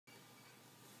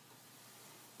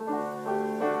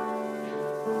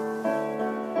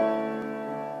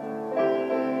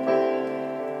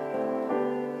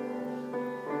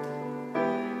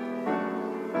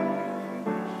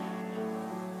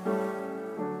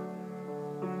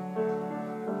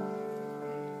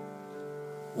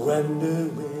When the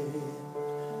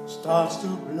wind starts to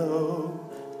blow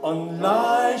on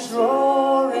life's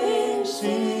roaring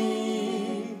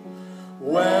sea,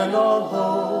 when all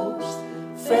hopes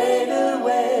fade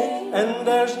away and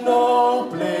there's no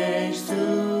place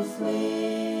to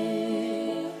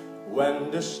flee, when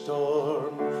the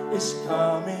storm is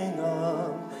coming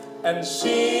on and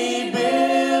sea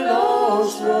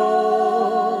billows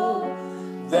roll,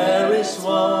 there is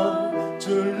one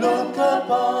to look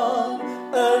upon,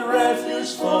 a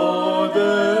refuge for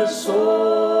the soul.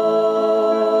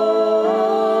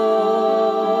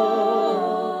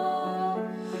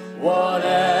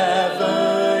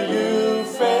 Whatever you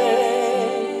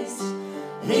face,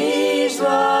 He's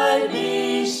right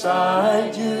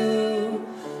beside you,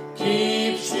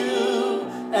 keeps you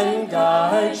and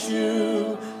guides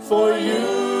you, for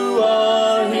you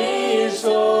are His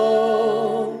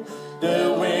own.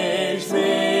 The waves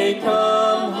may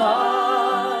come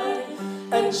high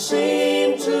and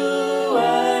seem to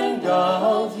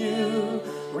engulf you,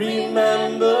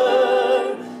 remember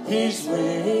He's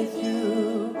with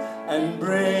you and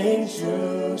brings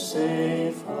you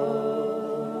safe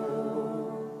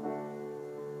home.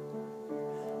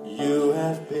 You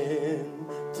have been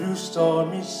through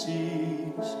stormy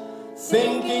seas,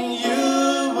 thinking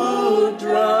you would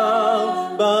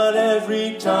drown, but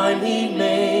every time He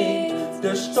made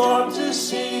the storm to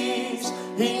cease,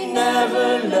 He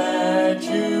never let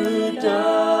you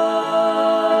down.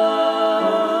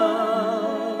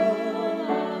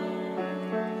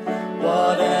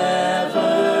 Whatever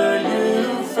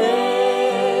you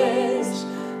face,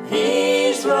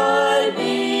 He's right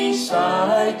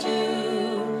beside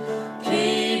you,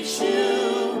 keeps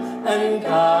you and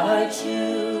guides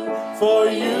you, for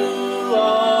you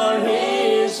are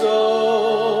His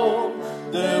own.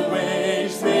 The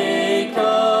waves may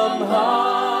come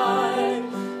high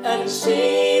and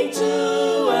seem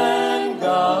to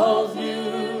engulf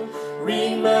you,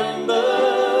 remember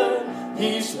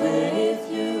He's with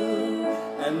you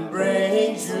and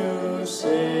brings you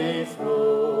safe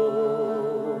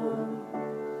home.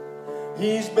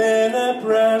 He's been a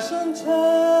present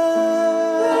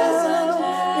help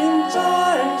in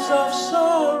times of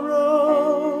sorrow.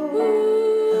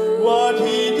 What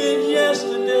He did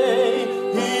yesterday,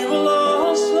 He will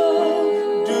also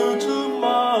do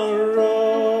tomorrow.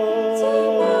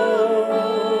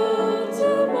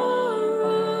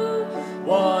 Tomorrow.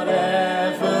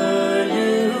 Whatever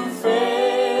you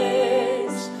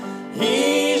face,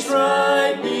 He's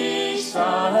right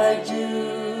beside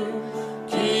you,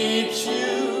 keeps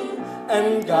you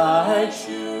and guides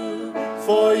you,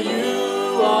 for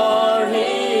you are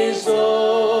His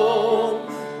own.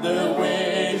 The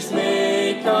waves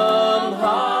may come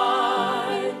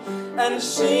high and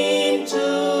seem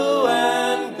to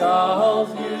engulf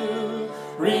you,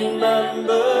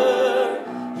 remember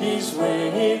He's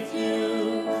with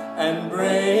you and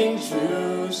brings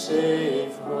you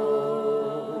safe home.